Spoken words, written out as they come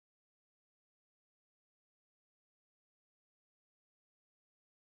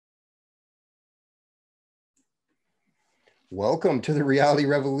Welcome to the Reality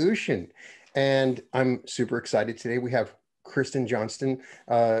Revolution. And I'm super excited today. We have Kristin Johnston,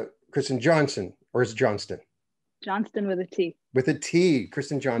 Kristin Johnson, or is it Johnston? Johnston with a T. With a T,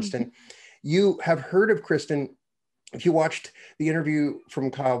 Kristin Johnston. You have heard of Kristin if you watched the interview from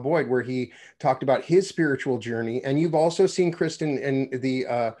Kyle Boyd, where he talked about his spiritual journey, and you've also seen Kristin in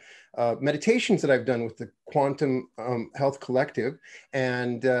the meditations that I've done with the Quantum Health Collective.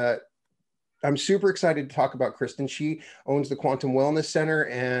 And I'm super excited to talk about Kristin. She owns the Quantum Wellness Center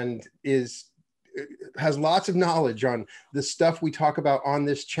and has lots of knowledge on the stuff we talk about on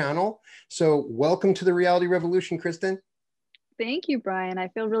this channel. So welcome to the Reality Revolution, Kristin. Thank you, Brian. I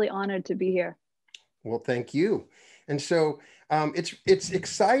feel really honored to be here. Well, thank you. And so it's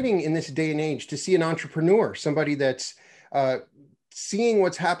exciting in this day and age to see an entrepreneur, somebody that's seeing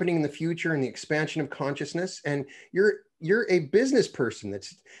what's happening in the future and the expansion of consciousness. And you're a business person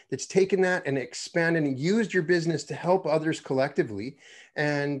that's taken that and expanded and used your business to help others collectively,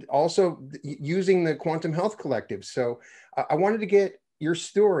 and also using the Quantum Health Collective. So I wanted to get your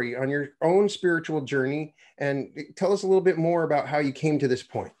story on your own spiritual journey and tell us a little bit more about how you came to this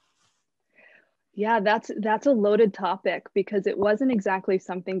point. Yeah, that's a loaded topic because it wasn't exactly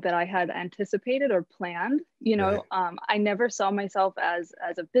something that I had anticipated or planned. You know, right. I never saw myself as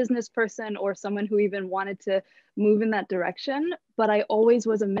a business person or someone who even wanted to move in that direction, but I always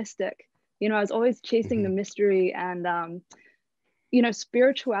was a mystic. You know, I was always chasing the mystery, and you know,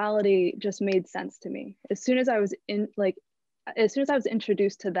 spirituality just made sense to me. As soon as I was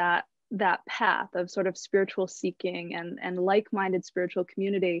introduced to that path of sort of spiritual seeking and like-minded spiritual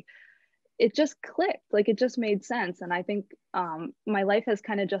community, it just clicked. Like, it just made sense. And I think my life has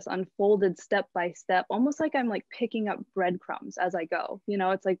kind of just unfolded step by step, almost like I'm like picking up breadcrumbs as I go. You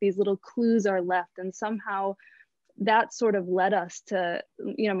know, it's like these little clues are left, and somehow that sort of led us to,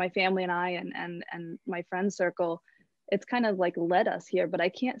 you know, my family and I and my friend circle. It's kind of like led us here, but I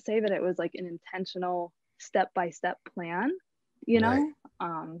can't say that it was like an intentional step-by-step plan, you know.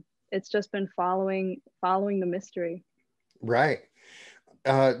 Right. It's just been following the mystery. Right.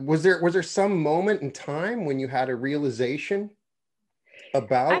 Was there some moment in time when you had a realization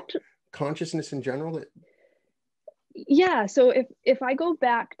about consciousness in general? Yeah. So if I go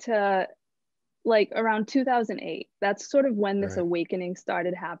back to like around 2008, that's sort of when this awakening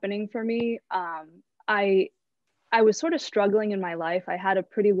started happening for me. I was sort of struggling in my life. I had a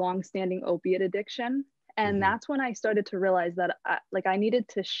pretty long-standing opiate addiction, and that's when I started to realize that I needed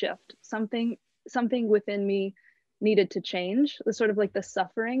to shift. Something within me needed to change. The sort of like the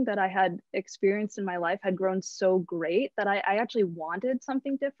suffering that I had experienced in my life had grown so great that I actually wanted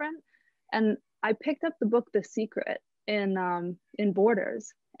something different. And I picked up the book The Secret in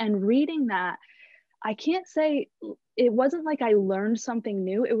Borders, and reading that, I can't say it wasn't like I learned something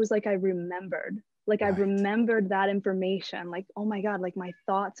new. It was like I remembered. Like, I remembered that information. Like, oh my God, like my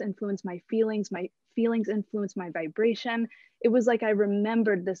thoughts influence my feelings influence my vibration. It was like I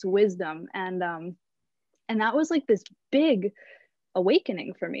remembered this wisdom, and that was like this big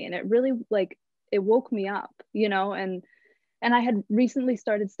awakening for me. And it really, like, it woke me up, you know. And I had recently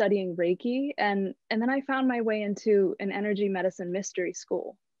started studying Reiki, and then I found my way into an energy medicine mystery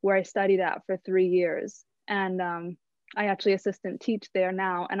school where I studied at for 3 years. And I actually assistant teach there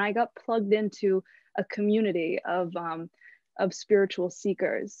now. And I got plugged into a community of spiritual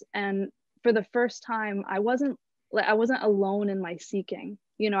seekers. And for the first time, I wasn't alone in my seeking.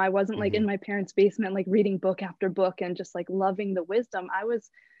 You know, I wasn't like in my parents' basement, like reading book after book and just like loving the wisdom. I was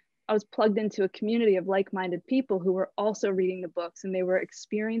plugged into a community of like-minded people who were also reading the books, and they were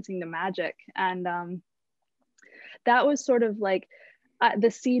experiencing the magic. And that was sort of like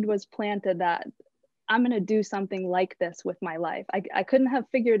the seed was planted that I'm going to do something like this with my life. I couldn't have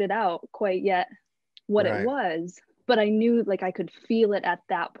figured it out quite yet what it was, but I knew, like, I could feel it at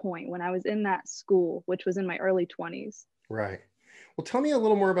that point when I was in that school, which was in my early 20s. Right. Well, tell me a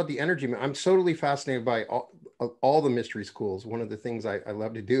little more about the energy. I'm totally fascinated by all the mystery schools. One of the things I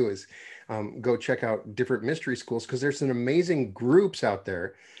love to do is go check out different mystery schools, because there's some amazing groups out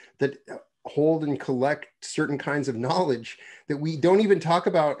there that hold and collect certain kinds of knowledge that we don't even talk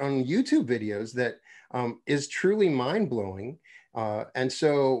about on YouTube videos, that is truly mind-blowing. And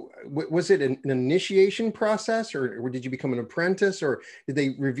so was it an initiation process, or did you become an apprentice, or did they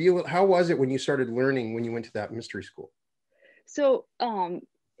reveal it? How was it when you started learning, when you went to that mystery school? So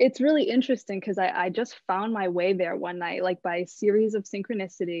it's really interesting because I just found my way there one night, like by a series of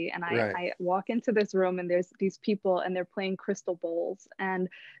synchronicity. And I walk into this room, and there's these people, and they're playing crystal bowls. And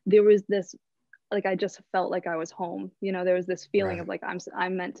there was this, like, I just felt like I was home. You know, there was this feeling of like,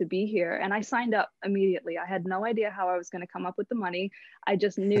 I'm meant to be here. And I signed up immediately. I had no idea how I was going to come up with the money. I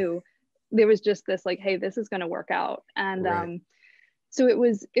just knew there was just this like, hey, this is going to work out. And Right. so it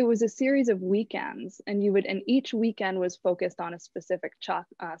was a series of weekends, and each weekend was focused on a specific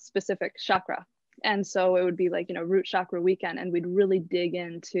chakra. And so it would be like, root chakra weekend, and we'd really dig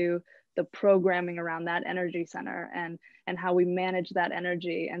into the programming around that energy center and how we manage that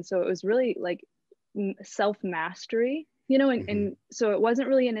energy. And so it was really like self mastery, Mm-hmm. and so it wasn't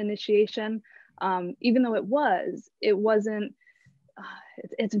really an initiation, even though it wasn't.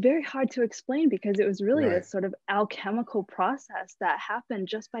 It's very hard to explain, because it was really Right. this sort of alchemical process that happened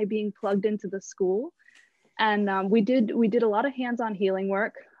just by being plugged into the school. And we did a lot of hands-on healing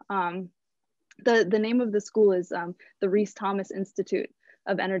work. The name of the school is the Reese Thomas Institute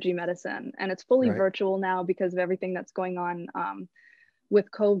of Energy Medicine, and it's fully Right. virtual now because of everything that's going on with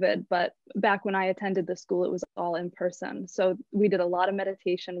COVID. But back when I attended the school, it was all in person. So we did a lot of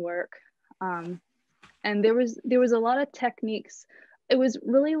meditation work, and there was a lot of techniques. It was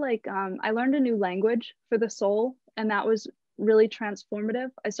really like I learned a new language for the soul, and that was really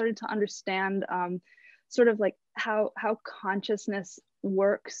transformative. I started to understand sort of like how consciousness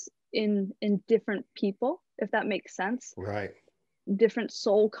works in different people, if that makes sense. Right. Different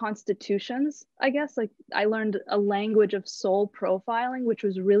soul constitutions, I guess. Like, I learned a language of soul profiling, which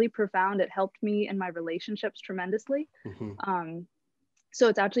was really profound. It helped me in my relationships tremendously. Mm-hmm. um, so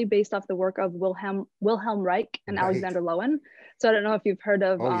it's actually based off the work of Wilhelm Reich and Right. Alexander Lowen. So I don't know if you've heard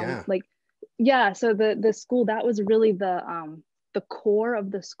of Oh yeah. like, yeah. So the school, that was really the core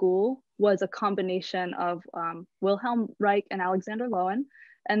of the school, was a combination of Wilhelm Reich and Alexander Lowen,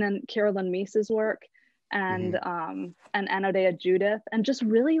 and then Carolyn Meese's work, Mm-hmm. and Anodea Judith, and just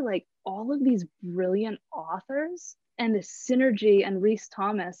really like all of these brilliant authors. And the synergy, and Reese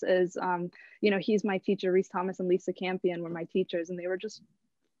Thomas is he's my teacher. Reese Thomas and Lisa Campion were my teachers, and they were just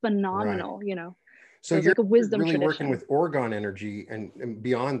Right. phenomenal. So So it's you're like a wisdom really working tradition. with orgone energy and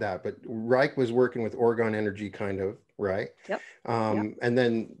beyond that, but Reich was working with orgone energy, kind of, right? Yep. Yep. And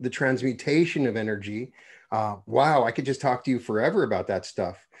then the transmutation of energy. Wow, I could just talk to you forever about that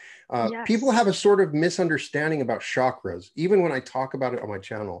stuff. People Yes. have a sort of misunderstanding about chakras, even when I talk about it on my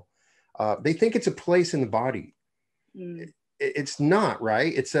channel. They think it's a place in the body. Mm. It's not,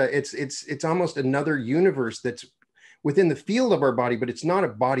 right? It's almost another universe that's within the field of our body, but it's not a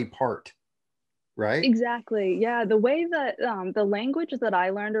body part, right? Exactly. Yeah. The way that the language that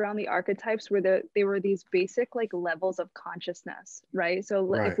I learned around the archetypes they were these basic like levels of consciousness, right?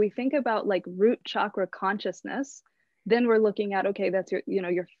 So if Right. we think about like root chakra consciousness, then we're looking at, okay, that's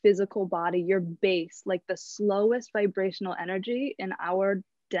your physical body, your base, like the slowest vibrational energy in our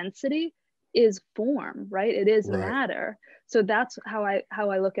density is form, right? It is Right. matter. So that's how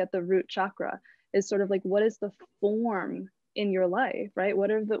I look at the root chakra, is sort of like, what is the form in your life, right?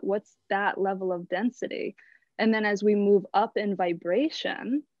 What's that level of density? And then as we move up in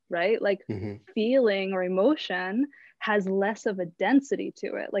vibration, right, like Mm-hmm. feeling or emotion has less of a density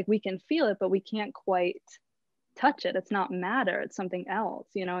to it. Like, we can feel it, but we can't quite touch it. It's not matter, it's something else.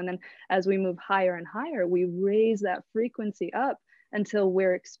 And then as we move higher and higher, we raise that frequency up until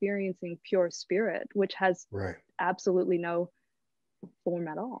we're experiencing pure spirit, which has Right. absolutely no form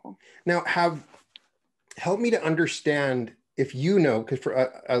at all. Now, help me to understand, if you know, because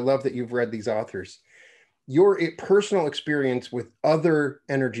I love that you've read these authors, your personal experience with other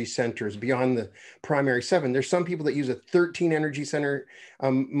energy centers beyond the primary 7. There's some people that use a 13 energy center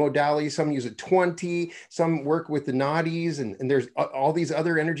modality, some use a 20, some work with the nadis, and there's all these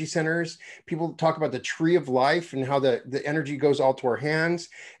other energy centers. People talk about the tree of life and how the energy goes all to our hands.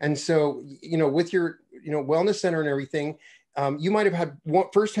 And so, with your wellness center and everything, you might have had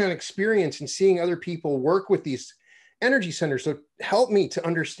firsthand experience in seeing other people work with these energy centers. So help me to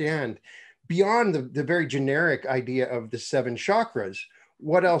understand, beyond the very generic idea of the 7 chakras,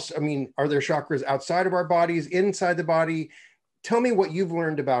 what else? I mean, are there chakras outside of our bodies, inside the body? Tell me what you've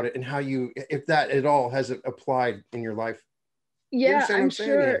learned about it and how if that at all has applied in your life. You Yeah, understand what I'm I'm saying?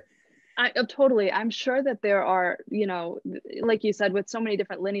 Yeah. sure. Totally. I'm sure that there are, like you said, with so many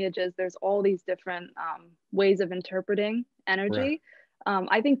different lineages, there's all these different ways of interpreting Right. energy.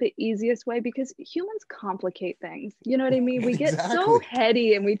 I think the easiest way, because humans complicate things, you know what I mean? We get so Exactly.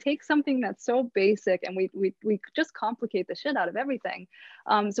 heady, and we take something that's so basic, and we just complicate the shit out of everything.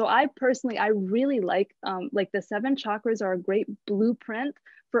 So I really like the 7 chakras are a great blueprint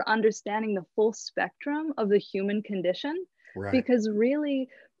for understanding the full spectrum of the human condition, Right. because really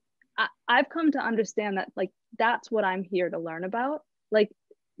I've come to understand that, like, that's what I'm here to learn about. Like,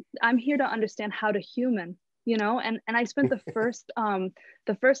 I'm here to understand how to human, and I spent the first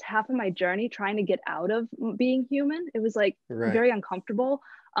half of my journey trying to get out of being human. It was like Right. very uncomfortable.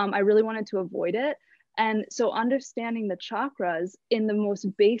 I really wanted to avoid it. And so understanding the chakras in the most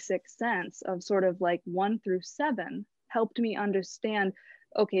basic sense of sort of like 1 through 7 helped me understand,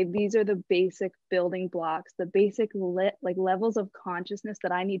 okay, these are the basic building blocks, the basic like levels of consciousness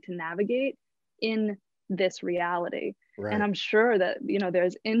that I need to navigate in this reality. Right. And I'm sure that, you know,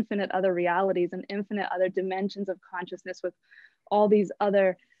 there's infinite other realities and infinite other dimensions of consciousness with all these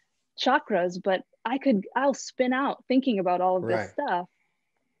other chakras, but I'll spin out thinking about all of this stuff.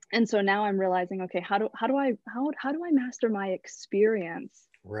 And so now I'm realizing, okay, how do I master my experience?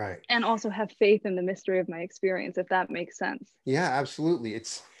 Right. And also have faith in the mystery of my experience, if that makes sense. Yeah, absolutely.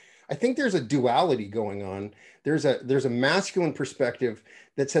 I think there's a duality going on. There's a masculine perspective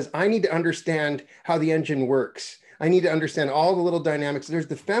that says, I need to understand how the engine works. I need to understand all the little dynamics. There's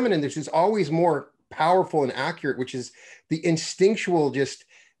the feminine, which is always more powerful and accurate, which is the instinctual, just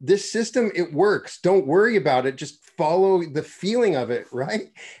this system, it works. Don't worry about it. Just follow the feeling of it,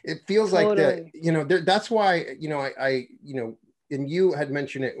 right? It feels like that, you know, that's why, you know, I you know, and you had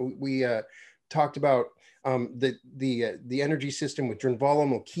mentioned it, we talked about the energy system with Drinvala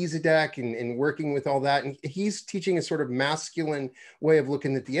Melchizedek and working with all that. And he's teaching a sort of masculine way of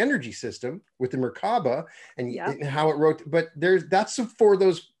looking at the energy system with the Merkaba and how it wrote. But that's for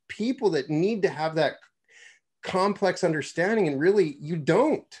those people that need to have that complex understanding, and really you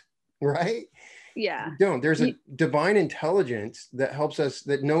don't, right? Yeah. You don't. There's a divine intelligence that helps us,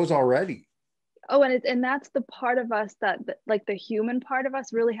 that knows already. Oh, and that's the part of us that like the human part of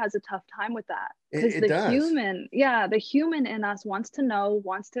us really has a tough time with that, because the human in us wants to know,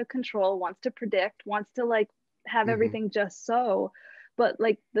 wants to control, wants to predict, wants to like have everything just so. But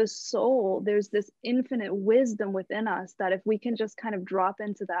like the soul, there's this infinite wisdom within us that if we can just kind of drop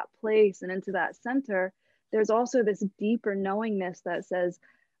into that place and into that center, there's also this deeper knowingness that says,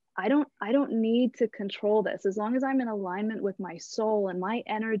 I don't need to control this. As long as I'm in alignment with my soul and my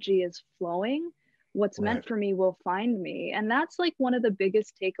energy is flowing, what's meant for me will find me. And that's like one of the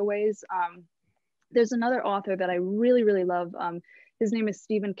biggest takeaways. There's another author that I really, really love. His name is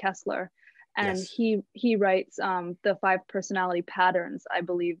Stephen Kessler. And he writes the 5 personality patterns, I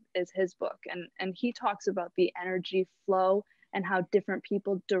believe is his book. And he talks about the energy flow and how different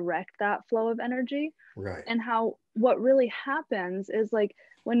people direct that flow of energy. Right. And how what really happens is like,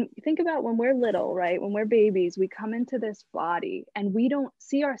 when you think about when we're little, right? When we're babies, we come into this body and we don't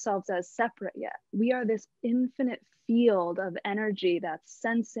see ourselves as separate yet. We are this infinite field of energy that's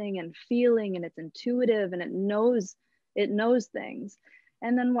sensing and feeling, and it's intuitive and it knows things.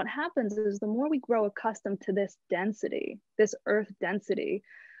 And then what happens is the more we grow accustomed to this density, this earth density,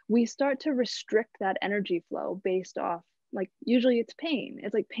 we start to restrict that energy flow based off, like usually it's pain.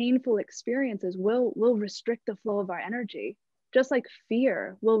 It's like painful experiences will restrict the flow of our energy. Just like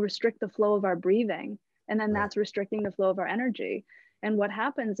fear will restrict the flow of our breathing, and then that's restricting the flow of our energy. And what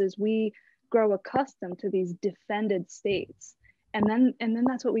happens is we grow accustomed to these defended states, and then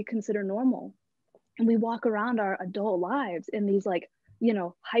that's what we consider normal. And we walk around our adult lives in these like, you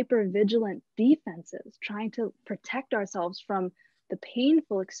know, hyper vigilant defenses, trying to protect ourselves from the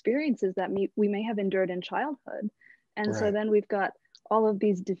painful experiences that we may have endured in childhood. And so then we've got all of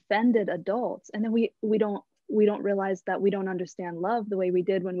these defended adults, and then we don't realize that we don't understand love the way we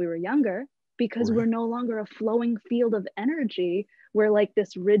did when we were younger, because we're no longer a flowing field of energy. We're like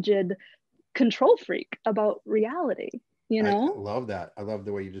this rigid control freak about reality, you know? I love that. I love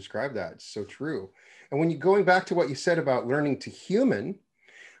the way you describe that. It's so true. And when you're going back to what you said about learning to human,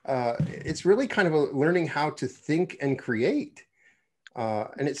 it's really kind of learning how to think and create.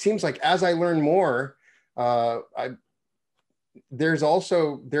 And it seems like as I learn more, there's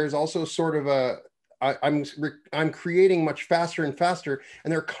also sort of I'm creating much faster and faster,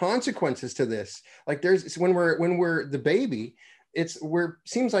 and there are consequences to this. Like when we're the baby,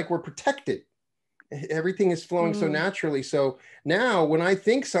 seems like we're protected. Everything is flowing so naturally. So now when I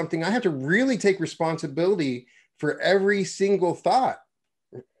think something, I have to really take responsibility for every single thought,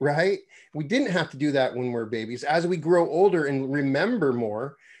 right? We didn't have to do that when we're babies. As we grow older and remember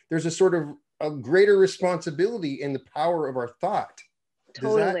more, there's a sort of a greater responsibility in the power of our thought.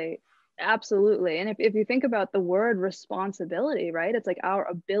 Totally. Absolutely. And if you think about the word responsibility, right, it's like our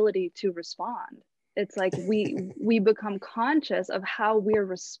ability to respond. It's like we become conscious of how we're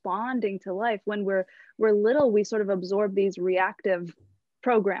responding to life. When we're little, we sort of absorb these reactive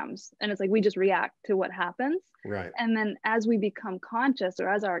programs, and it's like we just react to what happens. Right. And then as we become conscious, or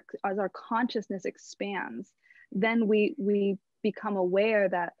as our consciousness expands, then we become aware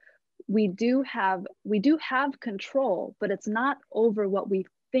that we do have control, but it's not over what we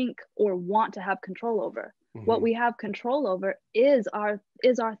think or want to have control over. What we have control over is our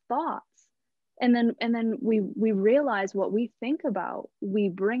thoughts. and then we realize what we think about, we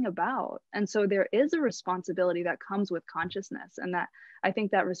bring about. And so there is a responsibility that comes with consciousness, and that I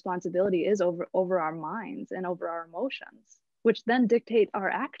think that responsibility is over our minds and over our emotions, which then dictate our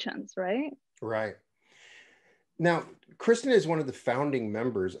actions, right? Right. Now, Kristin is one of the founding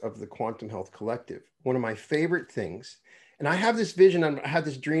members of the Quantum Health Collective. One of my favorite things, and I have this vision, I have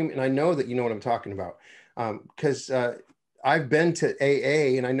this dream, and I know that you know what I'm talking about, because I've been to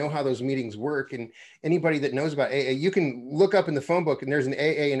AA and I know how those meetings work. And anybody that knows about AA, you can look up in the phone book and there's an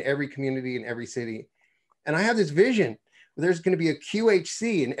AA in every community in every city. And I have this vision where there's going to be a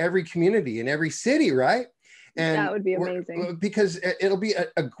QHC in every community in every city, right? And that would be amazing, because it'll be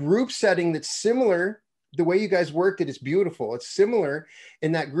a group setting that's similar. The way you guys worked it is beautiful. It's similar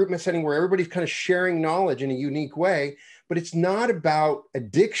in that group setting where everybody's kind of sharing knowledge in a unique way, but it's not about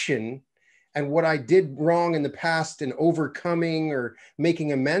addiction and what I did wrong in the past and overcoming or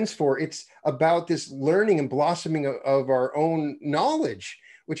making amends for. It's about this learning and blossoming of our own knowledge,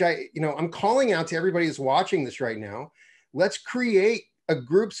 which I'm calling out to everybody that's watching this right now. Let's create a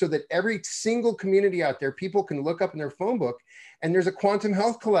group so that every single community out there, people can look up in their phone book and there's a Quantum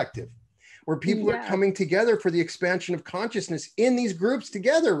Health Collective where people are coming together for the expansion of consciousness in these groups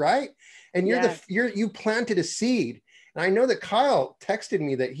together, right? And you planted a seed. And I know that Kyle texted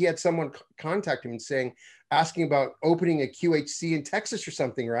me that he had someone contact him and asking about opening a QHC in Texas or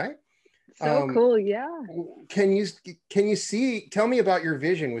something, right? So cool, yeah. Can you tell me about your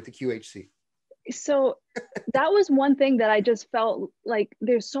vision with the QHC? So that was one thing that I just felt like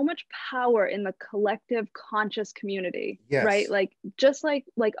there's so much power in the collective conscious community, right? Like just like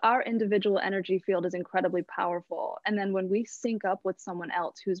our individual energy field is incredibly powerful. And then when we sync up with someone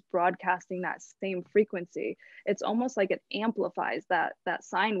else who's broadcasting that same frequency, it's almost like it amplifies that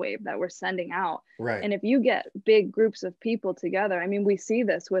sine wave that we're sending out. Right. And if you get big groups of people together, I mean, we see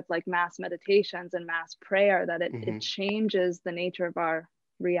this with like mass meditations and mass prayer, that it changes the nature of our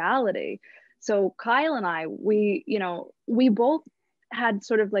reality. So Kyle and I, we both had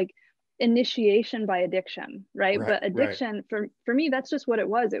sort of like initiation by addiction, right? But addiction for me, that's just what it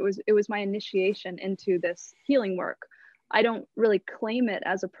was. It was my initiation into this healing work. I don't really claim it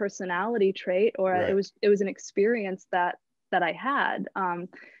as a personality trait, or it was an experience that I had.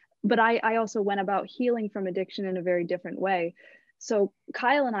 But I also went about healing from addiction in a very different way. So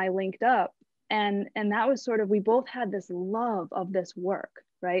Kyle and I linked up, and that was sort of, we both had this love of this work,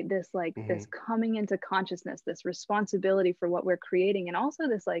 right? This this coming into consciousness, this responsibility for what we're creating, and also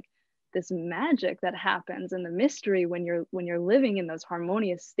this magic that happens and the mystery when you're living in those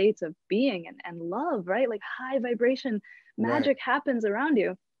harmonious states of being and love, right? Like high vibration magic happens around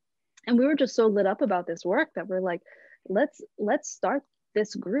you. And we were just so lit up about this work that we're like, let's start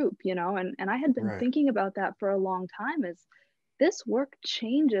this group, and I had been thinking about that for a long time. Is this work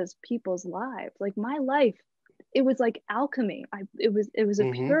changes people's lives. Like my life, it was like alchemy. It was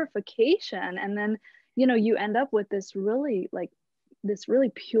a purification. And then, you end up with this really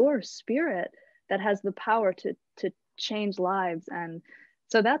pure spirit that has the power to change lives. And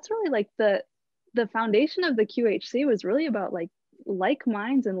so that's really like the foundation of the QHC was really about like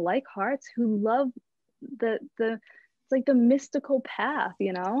minds and like hearts who love it's like the mystical path,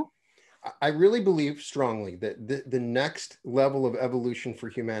 I really believe strongly that the next level of evolution for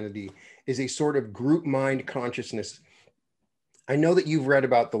humanity is a sort of group mind consciousness. I know that you've read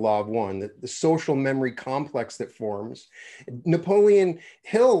about the law of one, the social memory complex that forms. Napoleon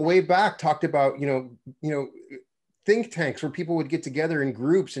Hill way back talked about, think tanks where people would get together in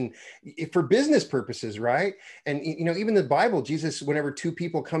groups and for business purposes, right? And even the Bible, Jesus, whenever two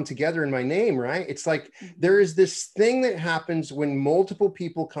people come together in my name, right? It's like there is this thing that happens when multiple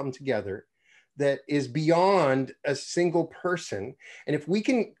people come together that is beyond a single person. And if we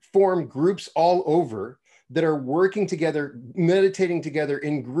can form groups all over that are working together, meditating together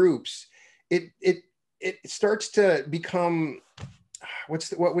in groups, it starts to become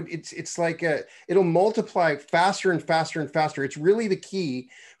it's like it'll multiply faster and faster and faster. It's really the key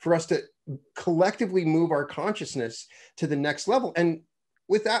for us to collectively move our consciousness to the next level. And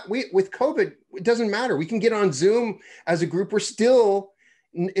with that, with COVID, it doesn't matter. We can get on Zoom as a group. We're still,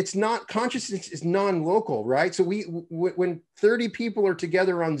 it's not, consciousness is non-local, right? So when 30 people are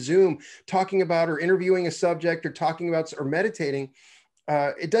together on Zoom talking about or interviewing a subject or talking about or meditating,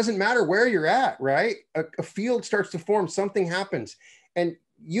 it doesn't matter where you're at, right? A field starts to form, something happens. And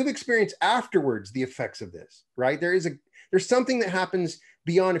you've experienced afterwards the effects of this, right? There's something that happens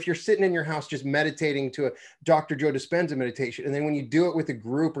beyond if you're sitting in your house just meditating to a Dr. Joe Dispenza meditation. And then when you do it with a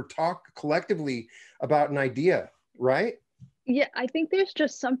group or talk collectively about an idea, right? Yeah, I think there's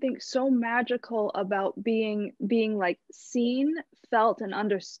just something so magical about being like seen, felt, and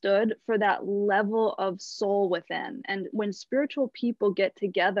understood for that level of soul within. And when spiritual people get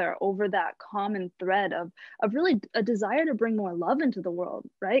together over that common thread of really a desire to bring more love into the world,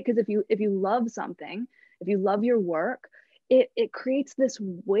 right? Because if you love something, if you love your work, it creates this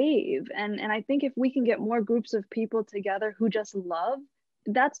wave. And I think if we can get more groups of people together who just love,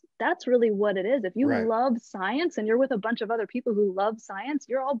 that's really what it is. If you Right. love science and you're with a bunch of other people who love science,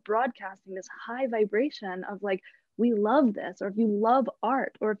 you're all broadcasting this high vibration of like, we love this. Or if you love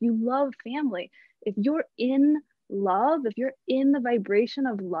art, or if you love family, if you're in love, if you're in the vibration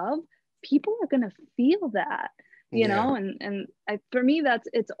of love, people are going to feel that, you Yeah. know. For me,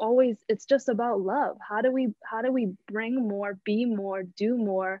 it's just about love. How do we bring more, be more, do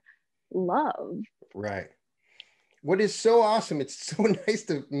more love? Right. What is so awesome, it's so nice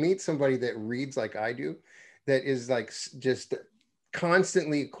to meet somebody that reads like I do, that is like just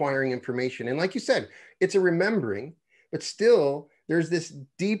constantly acquiring information. And like you said, it's a remembering, but still there's this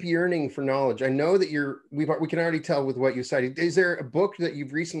deep yearning for knowledge. I know that we can already tell with what you cited. Is there a book that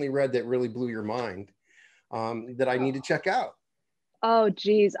you've recently read that really blew your mind, that I need to check out? Oh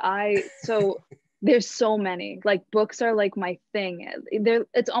geez, so there's so many. Like books are like my thing.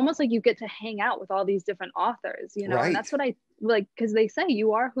 It's almost like you get to hang out with all these different authors, you know, and Right. that's what I like, because they say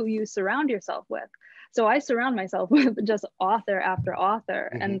you are who you surround yourself with. So I surround myself with just author after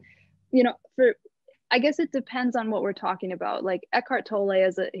author. And Hmm. you know, for I guess it depends on what we're talking about. Like Eckhart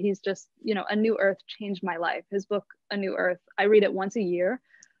Tolle he's just, you know, A New Earth changed my life. His book, A New Earth, I read it once a year.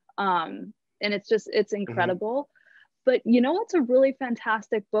 And it's Hmm. incredible. But you know what's a really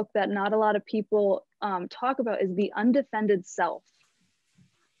fantastic book that not a lot of people talk about is The Undefended Self.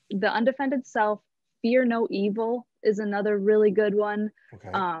 The Undefended Self, Fear No Evil is another really good one. Okay.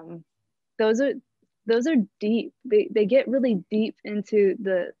 Um, those are those are deep. They get really deep into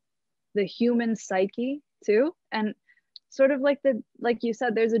the human psyche too, and sort of like you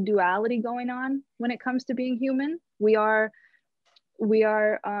said, there's a duality going on when it comes to being human. We are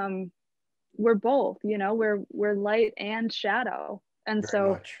we're both, you know, we're light and shadow. And Very so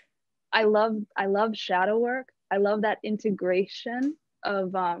much. I love shadow work. I love that integration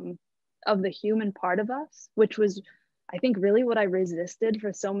of the human part of us, which was, I think, really what I resisted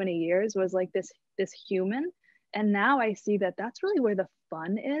for so many years, was like this human. And now I see that that's really where the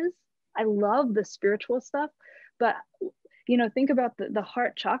fun is. I love the spiritual stuff, but you know, think about the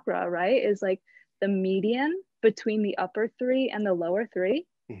heart chakra, right? Is like the median between the upper three and the lower three.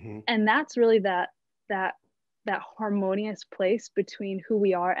 Hmm. And that's really that that harmonious place between who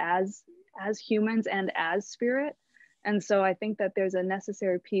we are as humans and as spirit. And so I think that there's a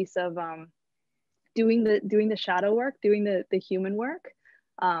necessary piece of doing the shadow work, doing the human work.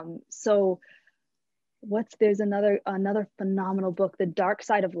 So what's there's another phenomenal book, The Dark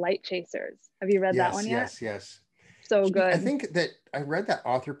Side of Light Chasers. Have you read that one Yes, yet? yes, yes. So I good. think that I read that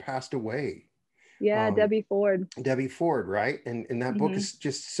author passed away. Yeah, Um, Debbie Ford. Debbie Ford, right? And that book Hmm. is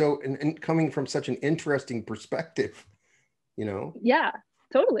just so, and coming from such an interesting perspective, you know, Yeah,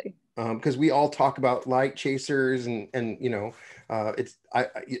 totally. because we all talk about light chasers, and it's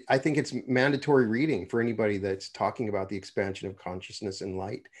I think it's mandatory reading for anybody that's talking about the expansion of consciousness and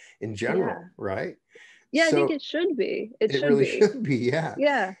light in general, Yeah. right? Yeah, I think So it should be. It it should really be. should be, yeah.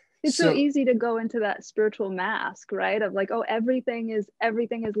 Yeah. It's so So easy to go into that spiritual mask, right? Of like, oh, everything is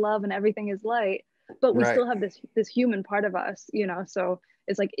love and everything is light, but we right, still have this human part of us, you know. So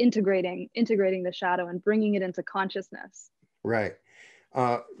it's like integrating the shadow and bringing it into consciousness. right.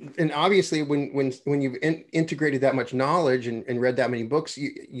 uh, and obviously when you've integrated that much knowledge, and read that many books,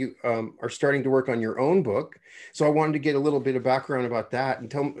 you are starting to work on your own book. So I wanted to get a little bit of background about that, and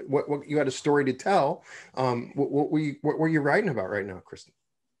tell me what you had a story to tell. What were you writing about right now, Kristin?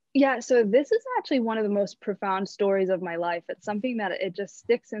 Yeah, so this is actually one of the most profound stories of my life. It's something that it just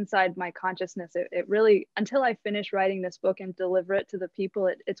sticks inside my consciousness. It really, until I finish writing this book and deliver it to the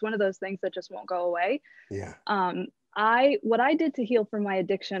people, it's one of those things that just won't go away. Yeah. What I did to heal from my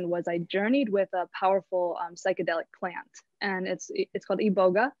addiction was I journeyed with a powerful psychedelic plant, and it's called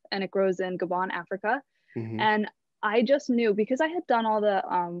iboga, and it grows in Gabon, Africa. Hmm. And I just knew, because I had done all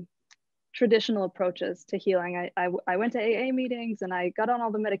the traditional approaches to healing. I went to AA meetings and I got on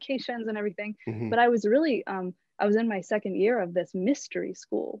all the medications and everything, Hmm. but I was really I was in my second year of this mystery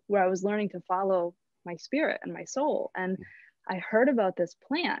school where I was learning to follow my spirit and my soul. And I heard about this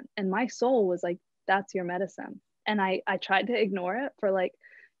plant, and my soul was like, that's your medicine. And I tried to ignore it for like,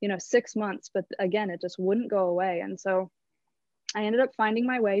 6 months, but again, it just wouldn't go away. And so I ended up finding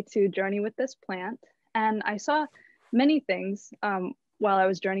my way to journey with this plant, and I saw many things while I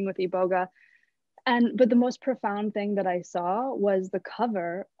was journeying with iboga. But the most profound thing that I saw was the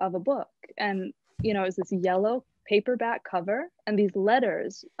cover of a book. And, you know, it was this yellow paperback cover, and these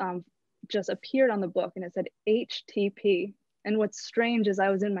letters just appeared on the book, and it said HTP. And what's strange is I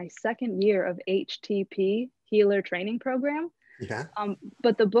was in my second year of HTP, healer training program. Yeah.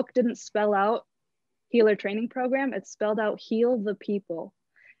 But the book didn't spell out healer training program, it spelled out heal the people.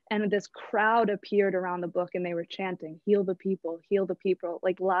 And this crowd appeared around the book, and they were chanting, heal the people,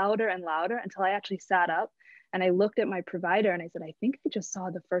 like louder and louder, until I actually sat up and I looked at my provider and I said, I think I just saw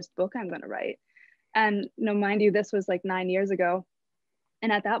the first book I'm going to write. And mind you, this was like 9 years ago.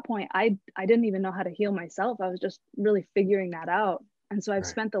 And at that point, I didn't even know how to heal myself. I was just really figuring that out. And so I've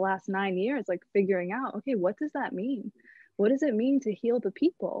spent the last 9 years like figuring out, okay, what does that mean? What does it mean to heal the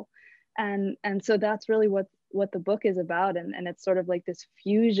people? And so that's really what the book is about. And it's sort of like this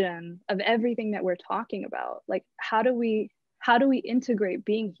fusion of everything that we're talking about. Like, how do we integrate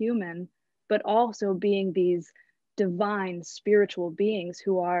being human, but also being these divine spiritual beings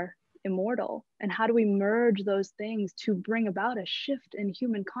who are immortal? And how do we merge those things to bring about a shift in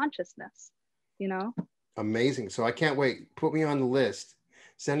human consciousness, you know? Amazing. So I can't wait. Put me on the list.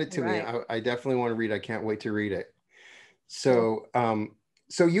 Send it to me. I definitely want to read it. I can't wait to read it. So,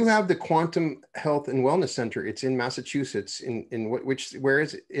 so you have the Quantum Health and Wellness Center. It's in Massachusetts. Where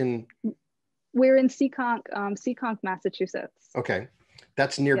is it in? We're in Seekonk, Massachusetts. Okay.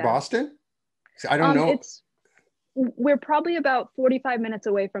 That's near Boston? I don't know. We're probably about 45 minutes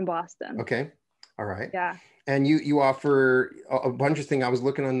away from Boston. Okay. All right. Yeah. And you offer a bunch of things. I was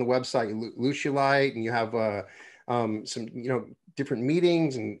looking on the website, Luciolite, and you have some, different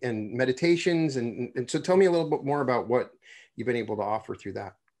meetings and meditations. And so tell me a little bit more about what you've been able to offer through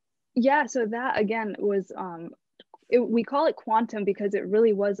that. Yeah. So that again was, we call it quantum because it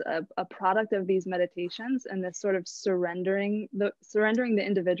really was a product of these meditations and this sort of surrendering the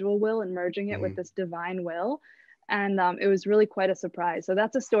individual will and merging it with this divine will. And it was really quite a surprise. So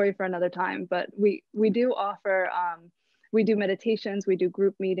that's a story for another time, but we do offer, we do meditations, we do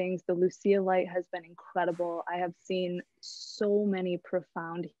group meetings. The Lucia Light has been incredible. I have seen so many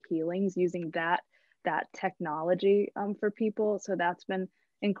profound healings using that technology for people. So that's been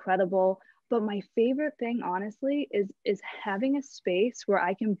incredible. But my favorite thing, honestly, is having a space where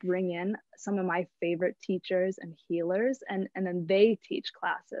I can bring in some of my favorite teachers and healers, and then they teach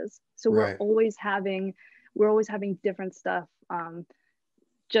classes. So we're always having different stuff.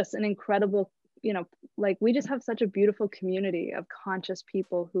 Just an incredible, like we just have such a beautiful community of conscious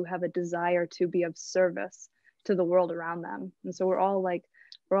people who have a desire to be of service to the world around them. And so we're all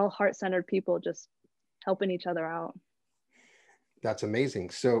heart-centered people just helping each other out. That's amazing.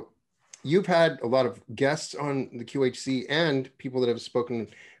 So you've had a lot of guests on the QHC and people that have spoken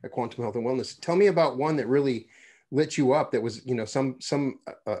at Quantum Health and Wellness. Tell me about one that really lit you up, that was, some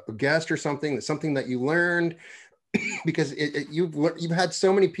guest or something that you learned, because you've had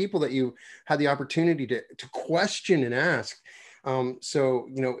so many people that you had the opportunity to question and ask. So,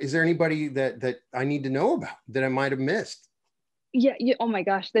 is there anybody that I need to know about that I might have missed? Yeah. Oh my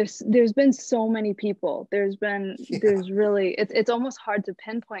gosh. There's been so many people. There's really, it's almost hard to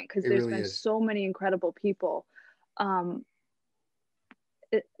pinpoint because there's really been so many incredible people.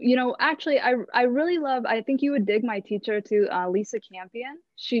 Actually, I really love, I think you would dig my teacher too, Lisa Campion.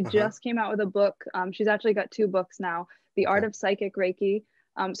 She just came out with a book. She's actually got 2 books now, The Art of Psychic Reiki.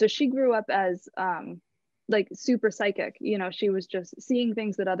 So she grew up as like super psychic, she was just seeing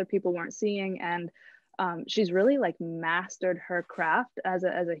things that other people weren't seeing. And she's really like mastered her craft as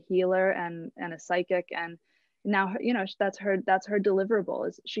a healer and a psychic. And now, that's her deliverable,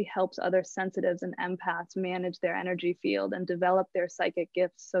 is she helps other sensitives and empaths manage their energy field and develop their psychic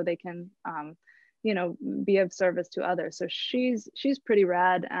gifts so they can, be of service to others. So she's pretty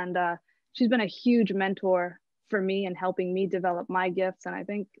rad. And she's been a huge mentor for me and helping me develop my gifts. And I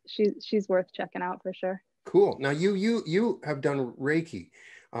think she's worth checking out for sure. Cool. Now you have done Reiki.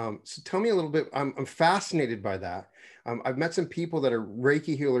 So tell me a little bit. I'm fascinated by that. I've met some people that are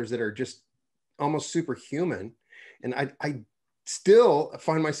Reiki healers that are just almost superhuman, and I still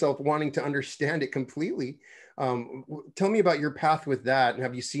find myself wanting to understand it completely. Tell me about your path with that, and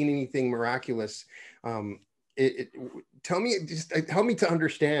have you seen anything miraculous? Tell me, just help me to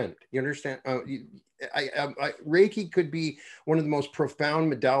understand. You understand? Reiki could be one of the most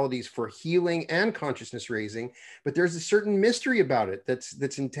profound modalities for healing and consciousness raising, but there's a certain mystery about it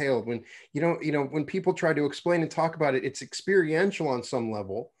that's entailed when when people try to explain and talk about it, it's experiential on some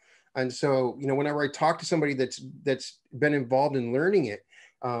level. And so, whenever I talk to somebody that's been involved in learning it,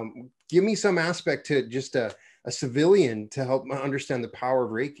 give me some aspect to just a civilian to help understand the power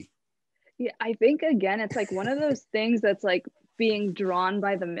of Reiki. Yeah, I think again, it's like one of those things that's like being drawn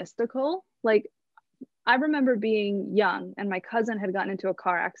by the mystical. Like I remember being young and my cousin had gotten into a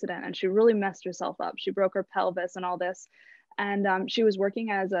car accident and she really messed herself up. She broke her pelvis and all this. And she was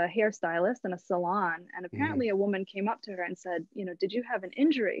working as a hairstylist in a salon. And Mhm. apparently a woman came up to her and said, you know, did you have an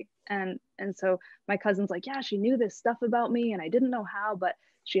injury? And so my cousin's like, yeah, she knew this stuff about me and I didn't know how, but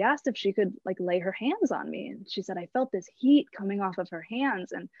she asked if she could like lay her hands on me. And she said, I felt this heat coming off of her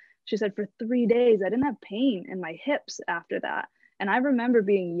hands. And she said, for 3 days, I didn't have pain in my hips after that. And I remember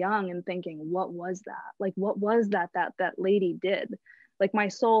being young and thinking, what was that? Like, what was that lady did? Like my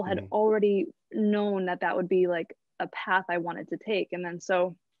soul had Mhm. already known that that would be like a path I wanted to take. And then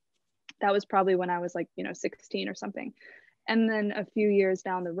so that was probably when I was like, you know, 16 or something. And then a few years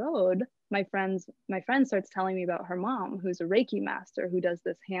down the road, my friend starts telling me about her mom, who's a Reiki master, who does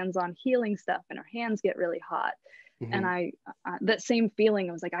this hands-on healing stuff, and her hands get really hot. And Mhm. I that same feeling,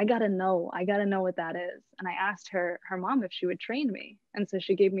 I was like, I gotta know what that is. And I asked her mom if she would train me, and so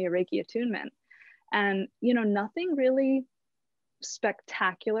she gave me a Reiki attunement. And you know, nothing really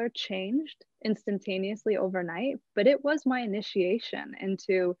spectacular changed instantaneously overnight, but it was my initiation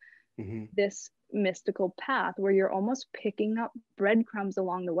into Mhm. this mystical path where you're almost picking up breadcrumbs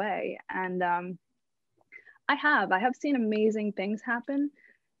along the way. And I have seen amazing things happen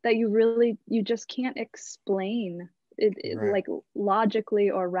that you just can't explain it Right. like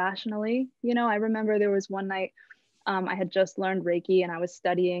logically or rationally. You know, I remember there was one night, I had just learned Reiki and I was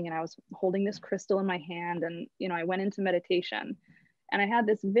studying and I was holding this crystal in my hand, and you know, I went into meditation and I had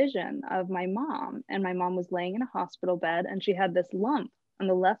this vision of my mom, and my mom was laying in a hospital bed and she had this lump on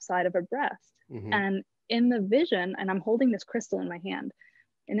the left side of her breast. Mhm. And in the vision, and I'm holding this crystal in my hand,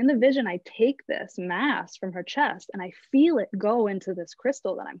 and in the vision, I take this mass from her chest and I feel it go into this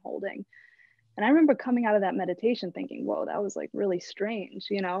crystal that I'm holding. And I remember coming out of that meditation thinking, whoa, that was like really strange,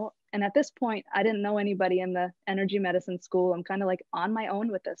 you know? And at this point, I didn't know anybody in the energy medicine school. I'm kind of like on my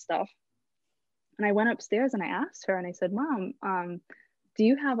own with this stuff. And I went upstairs and I asked her and I said, Mom, do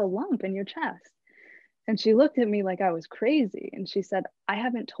you have a lump in your chest? And she looked at me like I was crazy. And she said, I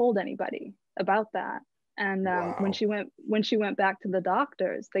haven't told anybody about that. And when Wow. she went back to the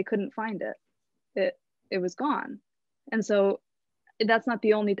doctors, they couldn't find it. It was gone. And so that's not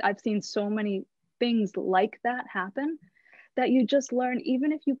the only. I've seen so many things like that happen that you just learn.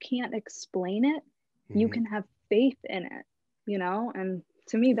 Even if you can't explain it, you Mhm. can have faith in it. You know. And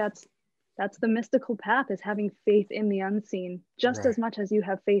to me, that's the mystical path, is having faith in the unseen just Right. as much as you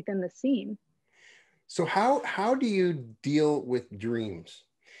have faith in the seen. So how do you deal with dreams?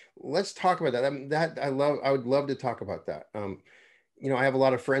 Let's talk about that. That I love. I would love to talk about that. You know, I have a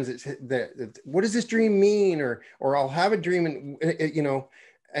lot of friends that what does this dream mean, or I'll have a dream and you know,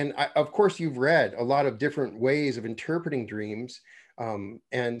 and of course you've read a lot of different ways of interpreting dreams.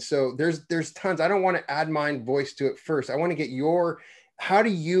 And so there's tons. I don't want to add my voice to it first. I want to get your, how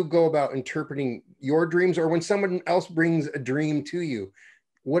do you go about interpreting your dreams, or when someone else brings a dream to you,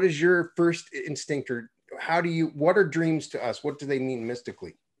 what is your first instinct, or how do you, what are dreams to us? What do they mean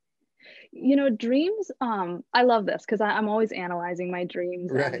mystically? You know, dreams, I love this because I'm always analyzing my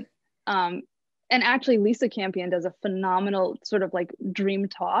dreams. Right. Um and actually Lisa Campion does a phenomenal sort of like dream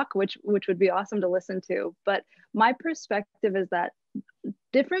talk, which would be awesome to listen to. But my perspective is that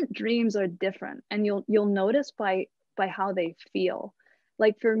different dreams are different, and you'll notice by how they feel.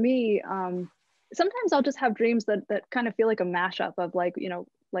 Like for me, sometimes I'll just have dreams that kind of feel like a mashup of like, you know,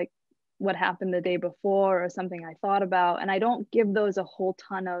 like what happened the day before or something I thought about, and I don't give those a whole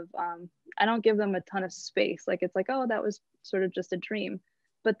ton of I don't give them a ton of space. Like it's like, oh, that was sort of just a dream.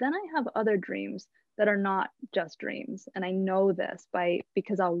 But then I have other dreams that are not just dreams, and I know this by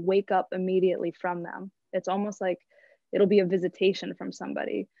because I'll wake up immediately from them. It's almost like it'll be a visitation from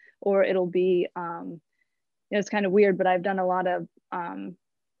somebody, or it'll be you know, it's kind of weird, but I've done a lot of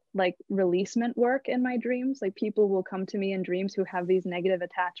like releasement work in my dreams. Like people will come to me in dreams who have these negative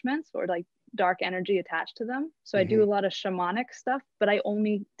attachments or like dark energy attached to them. So I do Hmm. a lot of shamanic stuff, but I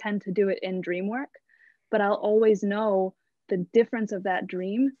only tend to do it in dream work. But I'll always know the difference of that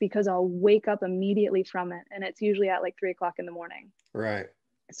dream because I'll wake up immediately from it. And it's usually at like 3 o'clock in the morning. Right.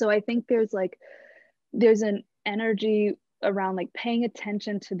 So I think there's an energy around like paying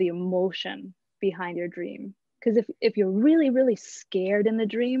attention to the emotion behind your dream, because if you're really scared in the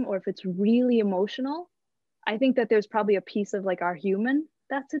dream, or if it's really emotional, I think that there's probably a piece of like our human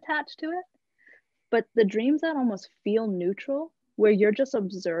that's attached to it. But the dreams that almost feel neutral, where you're just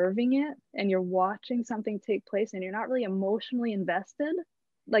observing it and you're watching something take place and you're not really emotionally invested,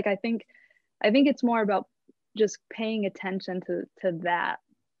 like I think it's more about just paying attention to that,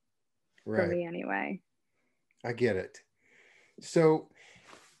 for Right. me anyway. I get it. So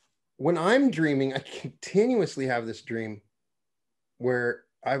when I'm dreaming, I continuously have this dream where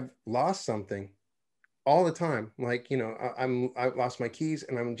I've lost something all the time. Like, you know, I lost my keys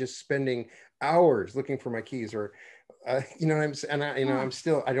and I'm just spending hours looking for my keys, or, you know, Huh. I'm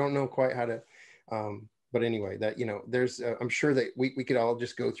still, I don't know quite how to, but anyway, that, you know, there's, I'm sure that we could all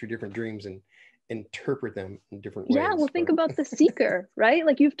just go through different dreams and interpret them in different Yeah, well, ways, think but about the seeker, right?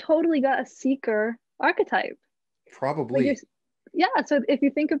 Like you've totally got a seeker archetype. Like you're, probably. yeah. So if you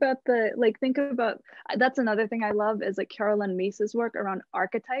think about think about, that's another thing I love is like Carolyn Meese's work around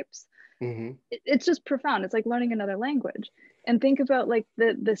archetypes. Hmm. It's just profound. It's like learning another language. And think about like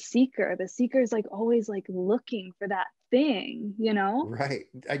the seeker. The seeker is like always like looking for that thing, you know? Right.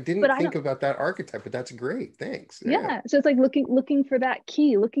 I But didn't I think don't, about that archetype, but that's great. Thanks. Yeah. yeah. So it's like looking for that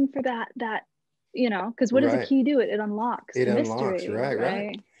key, looking for that, you know, because what does a Right. key do? It unlocks It unlocks. mystery, Right. Right.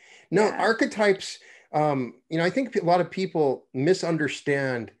 right? No, Yeah. archetypes, you know, I think a lot of people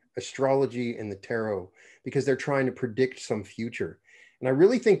misunderstand astrology and the tarot because they're trying to predict some future. And I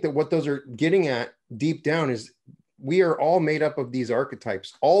really think that what those are getting at deep down is we are all made up of these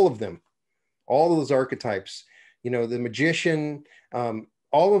archetypes, all of them, all of those archetypes, you know, the magician,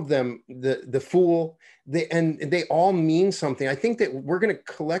 all of them, the fool, and they all mean something. I think that we're going to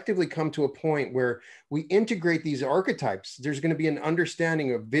collectively come to a point where we integrate these archetypes. There's going to be an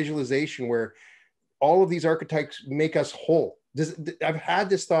understanding of visualization where all of these archetypes make us whole. I've had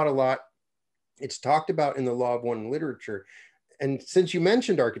this thought a lot. It's talked about in the Law of One literature. And since you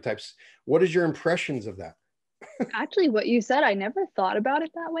mentioned archetypes, what is your impressions of that? Actually, what you said, I never thought about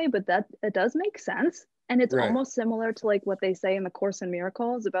it that way, but that it does make sense. And it's Right, almost similar to like what they say in the Course in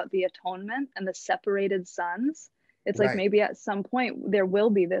Miracles about the atonement and the separated sons. It's like right, maybe at some point there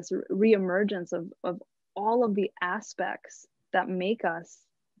will be this reemergence of all of the aspects that make us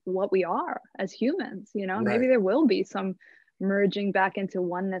what we are as humans, you know? Maybe right, there will be some merging back into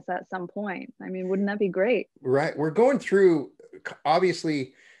oneness at some point. I mean, wouldn't that be great? right. We're going through,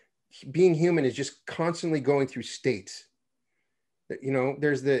 obviously, being human is just constantly going through states. You know,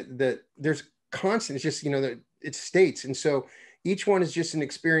 there's constant, it's just, you know, it's states. And so each one is just an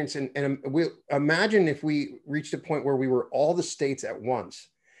experience. And we imagine if we reached a point where we were all the states at once.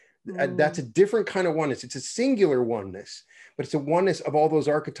 That's Mm. a different kind of oneness. It's a singular oneness, but it's a oneness of all those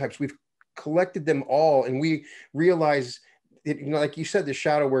archetypes. We've collected them all, and we realize it, you know, like you said, the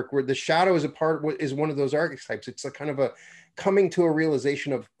shadow work, where the shadow is a part, is one of those archetypes. It's a kind of a coming to a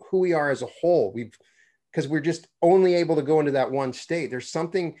realization of who we are as a whole. Because we're just only able to go into that one state. There's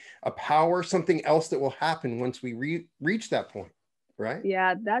something, a power, something else that will happen once we reach that point, right?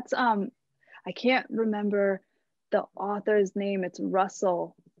 Yeah, that's I can't remember the author's name. It's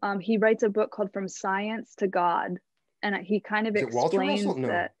Russell. He writes a book called From Science to God, and he kind of Is it Walter Russell? explains No.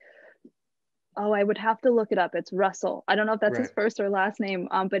 that. Oh, I would have to look it up. It's Russell. I don't know if that's his Right. first or last name,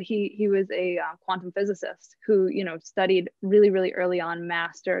 but he was a quantum physicist who, you know, studied really early on,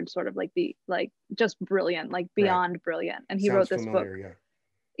 mastered sort of like the like just brilliant, like Right. beyond brilliant. And he Sounds wrote this book. familiar.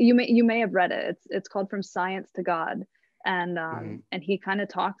 Yeah. You may have read it. It's called From Science to God, Hmm. and he kind of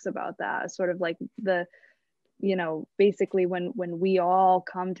talks about that sort of like the, you know, basically when we all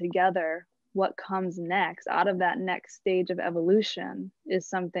come together, what comes next out of that next stage of evolution is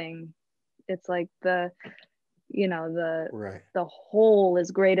something. It's like the, you know, Right. the whole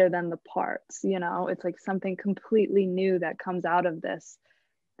is greater than the parts, you know. It's like something completely new that comes out of this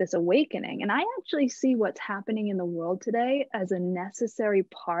awakening. And I actually see what's happening in the world today as a necessary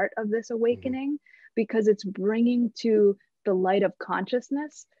part of this Hmm. awakening, because it's bringing to the light of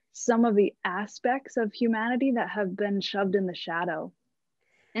consciousness some of the aspects of humanity that have been shoved in the shadow.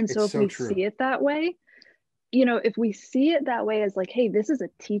 And so It's if so we true. see it that way, you know, if we see it that way as like, hey, this is a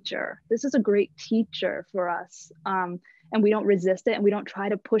teacher, this is a great teacher for us, and we don't resist it and we don't try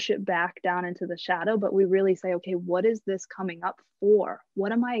to push it back down into the shadow, but we really say, okay, what is this coming up for?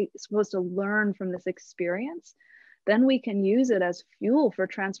 What am I supposed to learn from this experience? Then we can use it as fuel for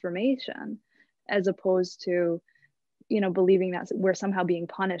transformation, as opposed to, you know, believing that we're somehow being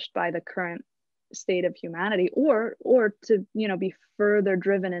punished by the current state of humanity, or to, you know, be further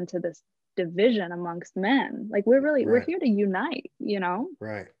driven into this division amongst men. Like we're Right. here to unite, you know.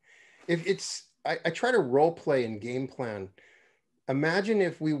 Right. If it's, I try to role play and game plan. Imagine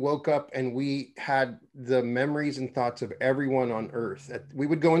if we woke up and we had the memories and thoughts of everyone on Earth. We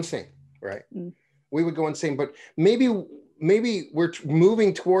would go insane, right? Mm. We would go insane. But maybe we're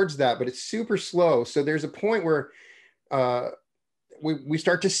moving towards that, but it's super slow. So there's a point where uh, we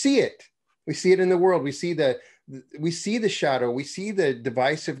start to see it. We see it in the world. We see the shadow. We see the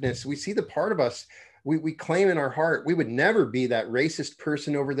divisiveness. We see the part of us we claim in our heart. We would never be that racist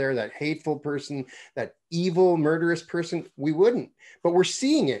person over there, that hateful person, that evil, murderous person. We wouldn't. But we're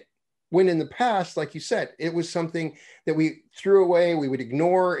seeing it. When in the past, like you said, it was something that we threw away, we would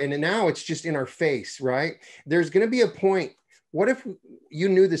ignore, and now it's just in our face, right? There's going to be a point. What if you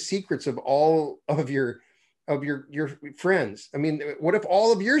knew the secrets of all of your friends? I mean, what if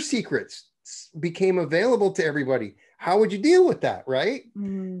all of your secrets became available to everybody? How would you deal with that, right?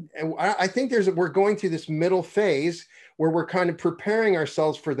 And I think we're going through this middle phase where we're kind of preparing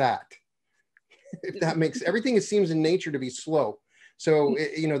ourselves for that. If that makes everything, it seems in nature to be slow. So,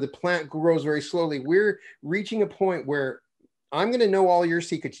 the plant grows very slowly. We're reaching a point where I'm going to know all your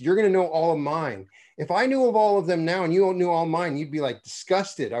secrets. You're going to know all of mine. If I knew of all of them now and you knew all mine, you'd be like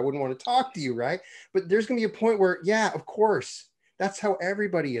disgusted. I wouldn't want to talk to you, right? But there's going to be a point where, yeah, of course, that's how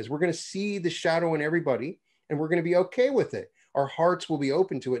everybody is. We're going to see the shadow in everybody and we're going to be okay with it. Our hearts will be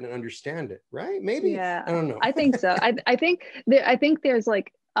open to it and understand it, right? Maybe. Yeah, I don't know. I think so. I think there's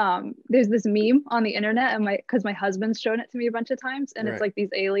like there's this meme on the internet, and because my husband's shown it to me a bunch of times, and it's like these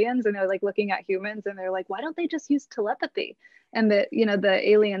aliens and they're like looking at humans and they're like, why don't they just use telepathy? And the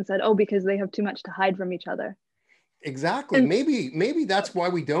alien said, oh, because they have too much to hide from each other. Exactly. And maybe that's why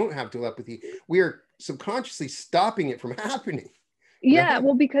we don't have telepathy. We are subconsciously stopping it from happening. Yeah, right?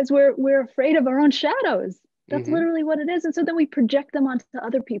 Well, because we're afraid of our own shadows. That's literally what it is. And so then we project them onto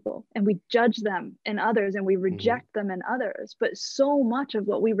other people and we judge them in others and we reject them in others. But so much of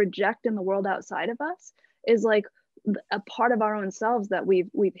what we reject in the world outside of us is like a part of our own selves that we've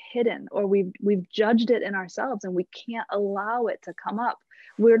hidden, or we've judged it in ourselves, and we can't allow it to come up.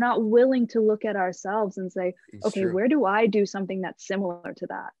 We're not willing to look at ourselves and say, okay, where do I do something that's similar to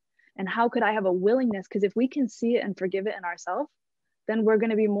that? And how could I have a willingness? Because if we can see it and forgive it in ourselves, then we're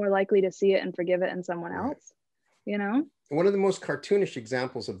going to be more likely to see it and forgive it in someone else. One of the most cartoonish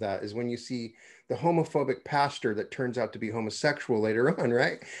examples of that is when you see the homophobic pastor that turns out to be homosexual later on,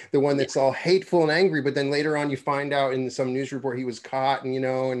 right? The one that's all hateful and angry, but then later on you find out in some news report he was caught and,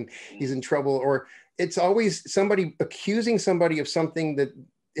 and he's in trouble. Or it's always somebody accusing somebody of something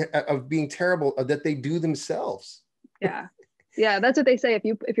of being terrible that they do themselves. Yeah, that's what they say.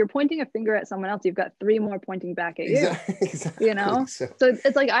 If you're pointing a finger at someone else, you've got 3 more pointing back at you. Exactly. So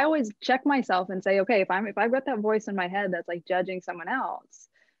it's like I always check myself and say, okay, if I've got that voice in my head that's like judging someone else,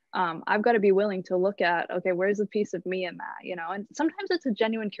 I've got to be willing to look at, okay, where's the piece of me in that, And sometimes it's a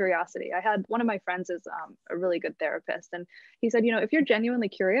genuine curiosity. I had one of my friends is a really good therapist, and he said, if you're genuinely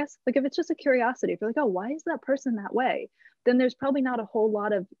curious, like if it's just a curiosity, if you're like, oh, why is that person that way? Then there's probably not a whole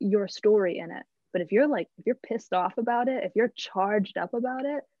lot of your story in it. But if you're pissed off about it, if you're charged up about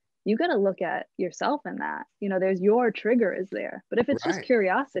it, you got to look at yourself in that. There's your trigger is there. But if it's just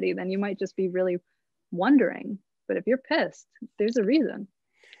curiosity, then you might just be really wondering. But if you're pissed, there's a reason.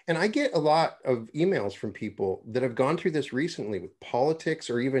 And I get a lot of emails from people that have gone through this recently with politics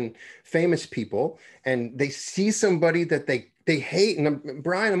or even famous people, and they see somebody that they hate. And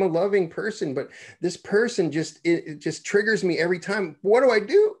Brian, I'm a loving person, but this person it just triggers me every time. What do I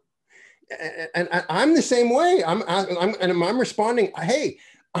do? And I'm the same way. I'm responding, hey,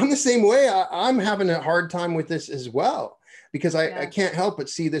 I'm the same way. I'm having a hard time with this as well, because I can't help but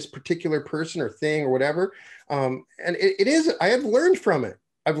see this particular person or thing or whatever. And it is, I have learned from it.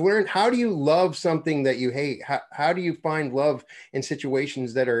 I've learned, how do you love something that you hate? How do you find love in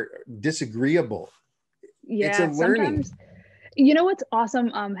situations that are disagreeable? Yeah, it's a learning. What's awesome?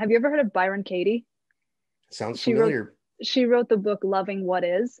 Have you ever heard of Byron Katie? Sounds familiar. She wrote the book Loving What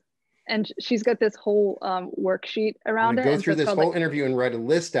Is. And she's got this whole worksheet around it. Go through this whole interview and write a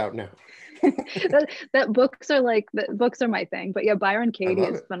list out now. Books are my thing. But yeah, Byron Katie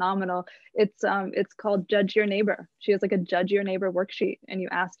is phenomenal. It's called Judge Your Neighbor. She has like a Judge Your Neighbor worksheet, and you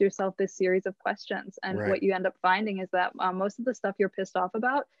ask yourself this series of questions. And what you end up finding is that most of the stuff you're pissed off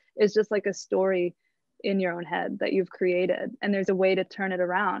about is just like a story in your own head that you've created. And there's a way to turn it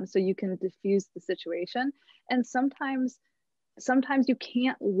around so you can diffuse the situation. And sometimes you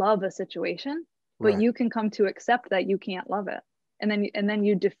can't love a situation, but you can come to accept that you can't love it. And then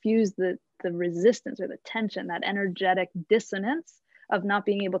you diffuse the resistance or the tension, that energetic dissonance of not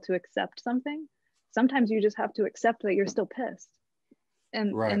being able to accept something. Sometimes you just have to accept that you're still pissed.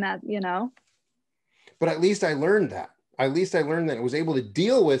 And that, But at least I learned that. I was able to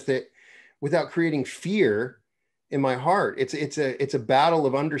deal with it without creating fear in my heart. It's a battle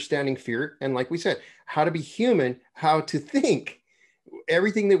of understanding fear. And like we said, how to be human, how to think.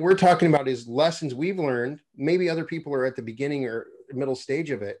 Everything that we're talking about is lessons we've learned. Maybe other people are at the beginning or middle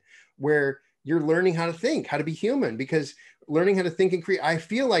stage of it, where you're learning how to think, how to be human, because learning how to think and create, I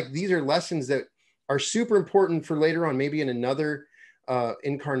feel like these are lessons that are super important for later on, maybe in another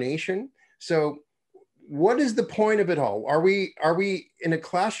incarnation. So what is the point of it all? Are we in a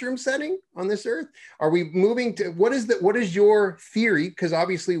classroom setting on this earth? Are we moving to, what is your theory? Because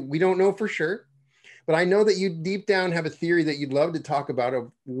obviously we don't know for sure, but I know that you deep down have a theory that you'd love to talk about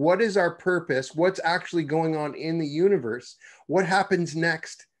of what is our purpose? What's actually going on in the universe? What happens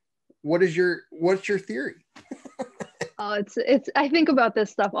next? What's your theory? Oh, it's I think about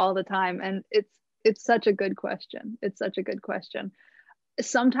this stuff all the time, and it's such a good question. It's such a good question.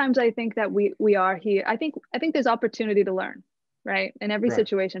 Sometimes I think that we are here. I think there's opportunity to learn, right? In every Right.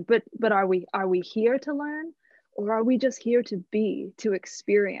 situation. But are we here to learn, or are we just here to be, to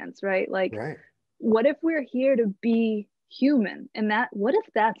experience, right? Like, Right. what if we're here to be human? And what if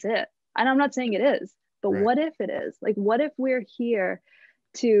that's it? And I'm not saying it is, but Right. what if it is? Like, what if we're here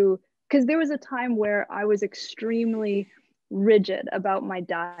to, because there was a time where I was extremely rigid about my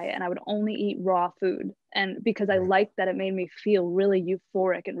diet and I would only eat raw food. And because I Right. liked that it made me feel really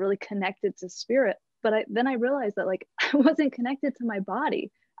euphoric and really connected to spirit. But then I realized that, like, I wasn't connected to my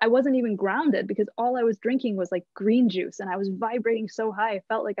body. I wasn't even grounded because all I was drinking was like green juice and I was vibrating so high. I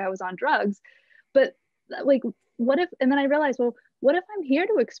felt like I was on drugs. But like, what if, and then I realized, well, what if I'm here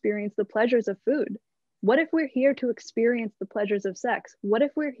to experience the pleasures of food? What if we're here to experience the pleasures of sex? What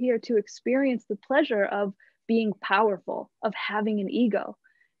if we're here to experience the pleasure of being powerful, of having an ego,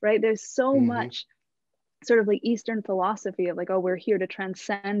 right? There's so Mm-hmm. much sort of like Eastern philosophy of like, oh, we're here to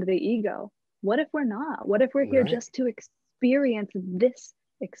transcend the ego. What if we're not? What if we're here Right. just to experience this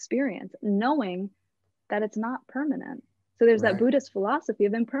experience, knowing that it's not permanent? So there's that Right. Buddhist philosophy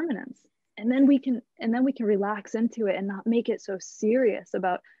of impermanence. And then we can relax into it and not make it so serious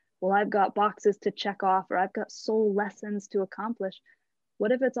about, well, I've got boxes to check off or I've got soul lessons to accomplish.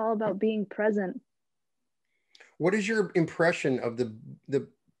 What if it's all about being present? What is your impression of the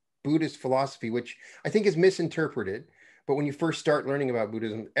Buddhist philosophy, which I think is misinterpreted? But when you first start learning about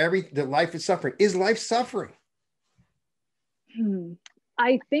Buddhism, the life is suffering. Is life suffering?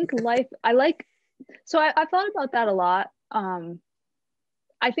 I think life, I've thought about that a lot.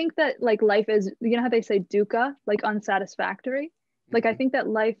 I think that like life is, you know how they say dukkha, like unsatisfactory? Like, I think that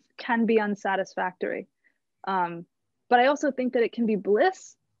life can be unsatisfactory. But I also think that it can be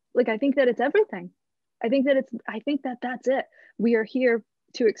bliss. Like, I think that it's everything. I think that that's it. We are here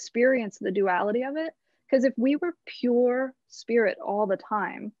to experience the duality of it. Because if we were pure spirit all the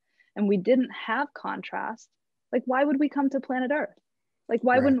time and we didn't have contrast, like, why would we come to planet Earth? Like,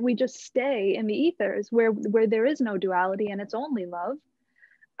 why Right. wouldn't we just stay in the ethers where there is no duality and it's only love?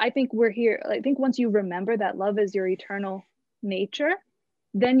 I think we're here. I think once you remember that love is your eternal nature,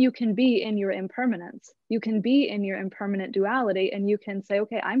 then you can be in your impermanence. You can be in your impermanent duality and you can say,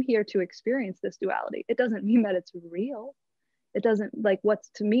 okay, I'm here to experience this duality. It doesn't mean that it's real. It doesn't, like, what's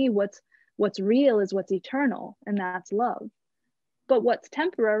real is what's eternal, and that's love. But what's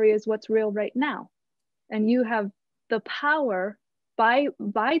temporary is what's real right now. And you have the power by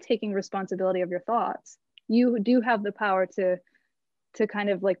taking responsibility of your thoughts. You do have the power to kind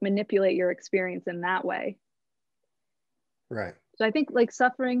of like manipulate your experience in that way. Right. So I think like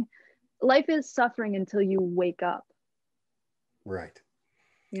life is suffering until you wake up. Right.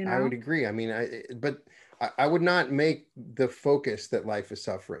 You know? I would agree. I mean, I would not make the focus that life is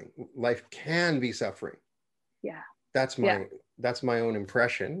suffering. Life can be suffering. Yeah. That's my own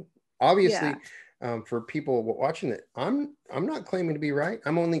impression. Yeah. Obviously, for people watching it, I'm not claiming to be right.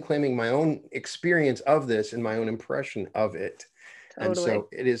 I'm only claiming my own experience of this and my own impression of it. And Totally. so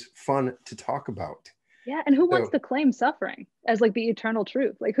it is fun to talk about. Yeah. And who wants So, to claim suffering as like the eternal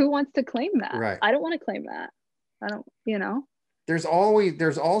truth? Like, who wants to claim that? right. I don't want to claim that. I don't, you know? There's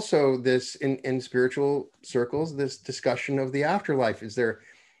also this in spiritual circles, this discussion of the afterlife. Is there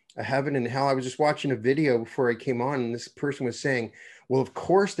a heaven and hell? I was just watching a video before I came on, and this person was saying, well, of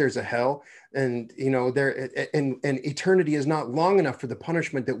course there's a hell, and and eternity is not long enough for the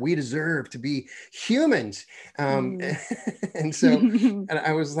punishment that we deserve to be humans. Mm. And so, and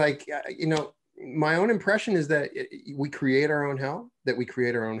I was like, my own impression is that we create our own hell, that we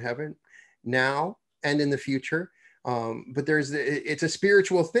create our own heaven now and in the future. But it's a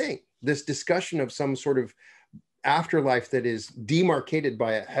spiritual thing, this discussion of some sort of afterlife that is demarcated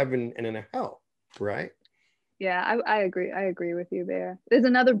by a heaven and a hell, right? Yeah, I agree. I agree with you there. There's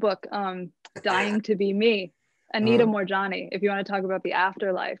another book, Dying to Be Me, Anita Morjani, if you want to talk about the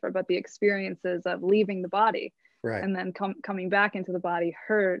afterlife or about the experiences of leaving the body, right, and then coming back into the body.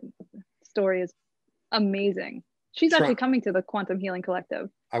 Her story is amazing. She's actually coming to the Quantum Healing Collective.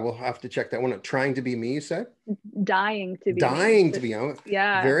 I will have to check that one out. Trying to be me, you said? Dying to be dying me. To be on.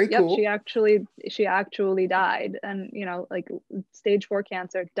 Yeah. Very cool. She actually died, and like stage 4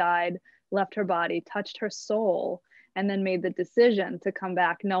 cancer, died, left her body, touched her soul, and then made the decision to come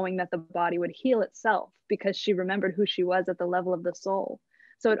back knowing that the body would heal itself because she remembered who she was at the level of the soul.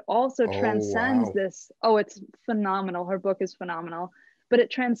 So it also Oh, transcends wow. this. Oh, it's phenomenal. Her book is phenomenal, but it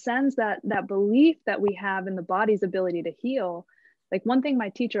transcends that belief that we have in the body's ability to heal. Like, one thing my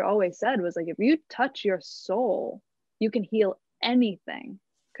teacher always said was, like, if you touch your soul, you can heal anything,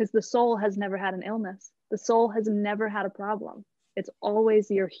 because the soul has never had an illness. The soul has never had a problem. It's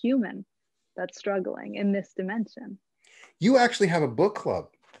always your human that's struggling in this dimension. You actually have a book club.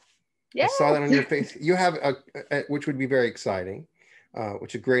 I Yes. saw that on your face. You have which would be very exciting,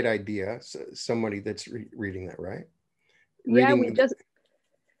 which is a great idea. So, somebody that's reading that, right? Yeah, Reading.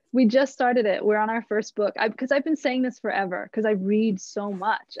 we just started it. We're on our first book. Because I've been saying this forever, because I read so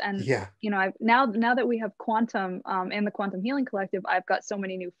much. And Yeah. I've now that we have Quantum and the Quantum Healing Collective, I've got so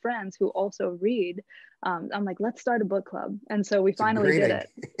many new friends who also read. I'm like, let's start a book club. And so we It's a finally great did idea.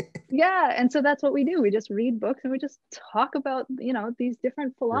 it. Yeah. And so that's what we do. We just read books and we just talk about, these different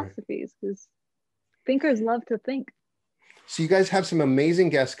Right. philosophies, because thinkers love to think. So you guys have some amazing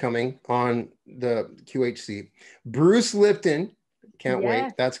guests coming on the QHC. Bruce Lipton, can't Yeah.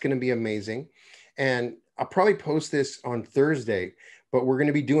 wait. That's going to be amazing. And I'll probably post this on Thursday, but we're going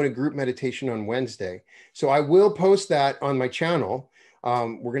to be doing a group meditation on Wednesday. So I will post that on my channel.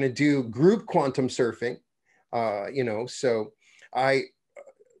 We're going to do group quantum surfing, so I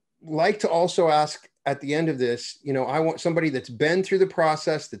like to also ask at the end of this, I want somebody that's been through the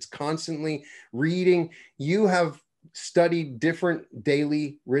process, that's constantly reading. You have studied different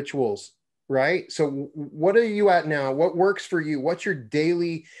daily rituals, right? So what are you at now? What works for you? What's your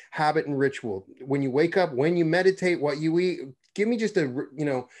daily habit and ritual? When you wake up, when you meditate, what you eat? Give me just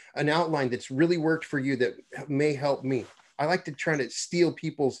an outline that's really worked for you that may help me. I like to try to steal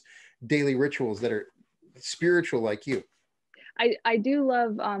people's daily rituals that are spiritual like you. I do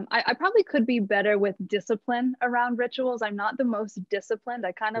love, I probably could be better with discipline around rituals. I'm not the most disciplined.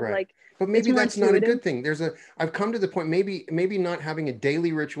 I kind of Right. like, But it's maybe more that's not a intuitive. good thing. I've come to the point, maybe not having a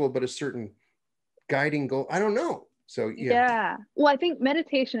daily ritual, but a certain guiding goal. I don't know. So yeah. Yeah. Well, I think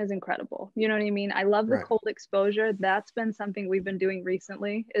meditation is incredible. You know what I mean? I love the Right. cold exposure. That's been something we've been doing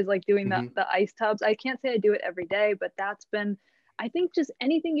recently, is like doing Mm-hmm. the ice tubs. I can't say I do it every day, but that's been, I think, just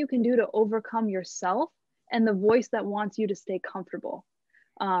anything you can do to overcome yourself and the voice that wants you to stay comfortable.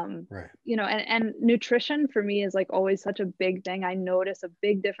 Right. And nutrition for me is like always such a big thing. I notice a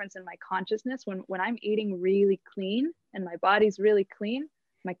big difference in my consciousness when I'm eating really clean and my body's really clean.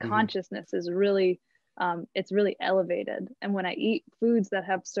 My Mm-hmm. consciousness is really, it's really elevated. And when I eat foods that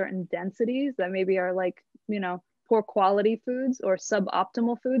have certain densities that maybe are like, poor quality foods or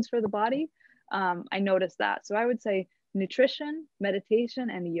suboptimal foods for the body, I notice that. So I would say nutrition, meditation,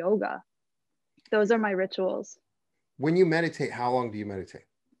 and yoga. Those are my rituals. When you meditate, how long do you meditate?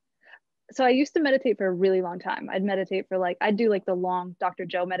 So I used to meditate for a really long time. I'd do like the long Dr.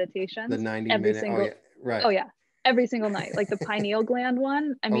 Joe The meditations 90 every minute. Oh single, yeah. Right. oh yeah, every single night, like the pineal gland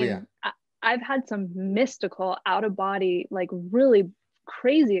one. I Oh yeah. mean, I've had some mystical out of body, like really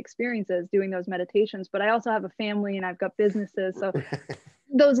crazy experiences doing those meditations, but I also have a family and I've got businesses. So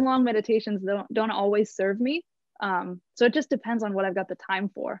those long meditations don't always serve me. So it just depends on what I've got the time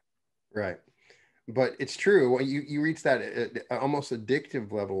for. Right. But it's true. When you reach that almost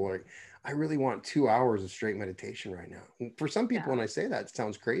addictive level, like I really want 2 hours of straight meditation right now. And for some people, Yeah, when I say that, it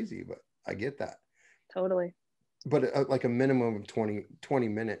sounds crazy, but I get that. totally. But like a minimum of 20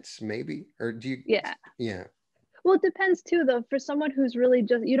 minutes, maybe? Or do you? Yeah. Yeah, Well, it depends too, though. For someone who's really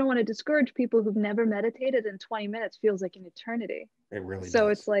just, you don't want to discourage people who've never meditated, and 20 minutes feels like an eternity. it really So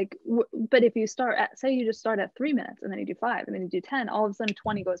does. it's like, but if you start at, say you just start at 3 minutes and then you do 5 and then you do 10, all of a sudden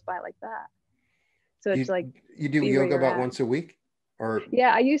 20 goes by like that. So it's You like, you do be where yoga you're about at. once a week? Or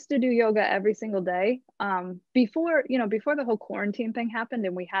Yeah, I used to do yoga every single day. Before the whole quarantine thing happened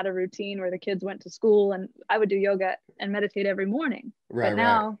and we had a routine where the kids went to school, and I would do yoga and meditate every morning. right, But right.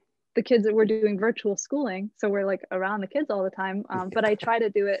 now the kids that we're doing virtual schooling, so we're like around the kids all the time. But I try to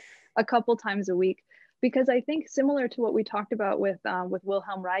do it a couple times a week, because I think, similar to what we talked about with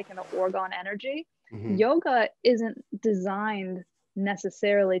Wilhelm Reich and the orgone energy, Hmm. yoga isn't designed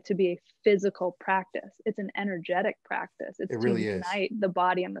necessarily to be a physical practice. It's an energetic practice. It's It to really is. unite the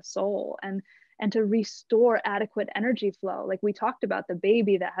body and the soul, and to restore adequate energy flow. Like we talked about, the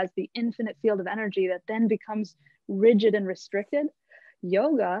baby that has the infinite field of energy that then becomes rigid and restricted.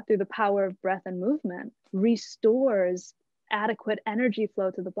 Yoga, through the power of breath and movement, restores adequate energy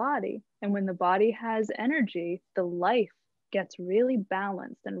flow to the body. And when the body has energy, the life gets really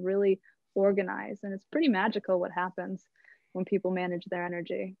balanced and really organized. And it's pretty magical what happens when people manage their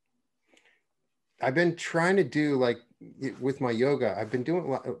energy. I've been trying to do, like with my yoga, I've been doing a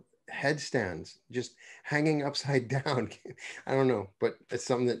lot, headstands just hanging upside down. I don't know, but it's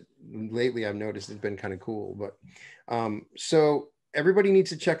something that lately I've noticed has been kind of cool. But so everybody needs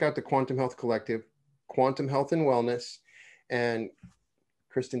to check out the Quantum Health Collective, Quantum Health and Wellness. And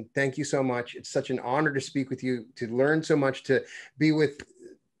Kristin, thank you so much. It's such an honor to speak with you, to learn so much, to be with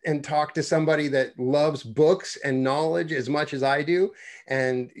and talk to somebody that loves books and knowledge as much as I do.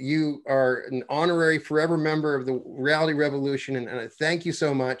 And you are an honorary forever member of the Reality Revolution. And thank you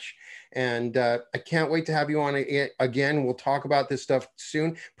so much. And I can't wait to have you on again. We'll talk about this stuff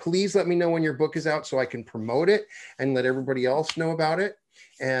soon. Please let me know when your book is out so I can promote it and let everybody else know about it.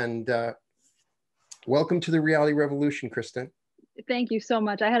 And welcome to the Reality Revolution, Kristin. Thank you so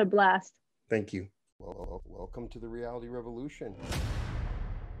much. I had a blast. Thank you. Well, welcome to the Reality Revolution.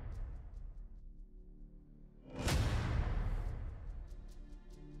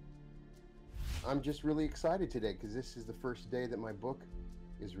 I'm just really excited today because this is the first day that my book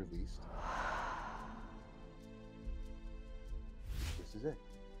is released. This is it,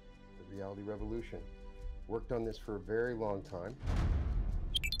 the Reality Revolution. Worked on this for a very long time.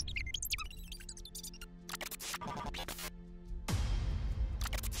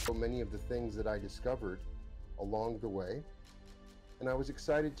 So many of the things that I discovered along the way, and I was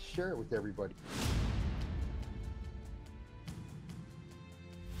excited to share it with everybody.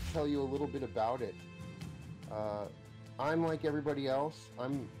 Tell you a little bit about it. I'm like everybody else.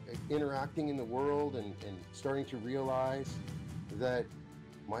 I'm interacting in the world and starting to realize that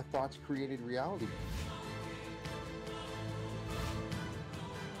my thoughts created reality.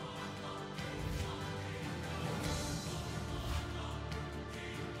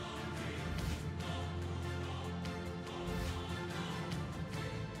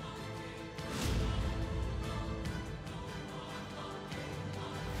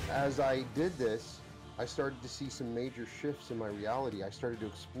 As I did this, I started to see some major shifts in my reality. I started to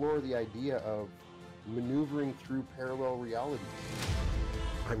explore the idea of maneuvering through parallel realities.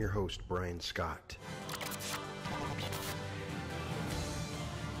 I'm your host, Brian Scott.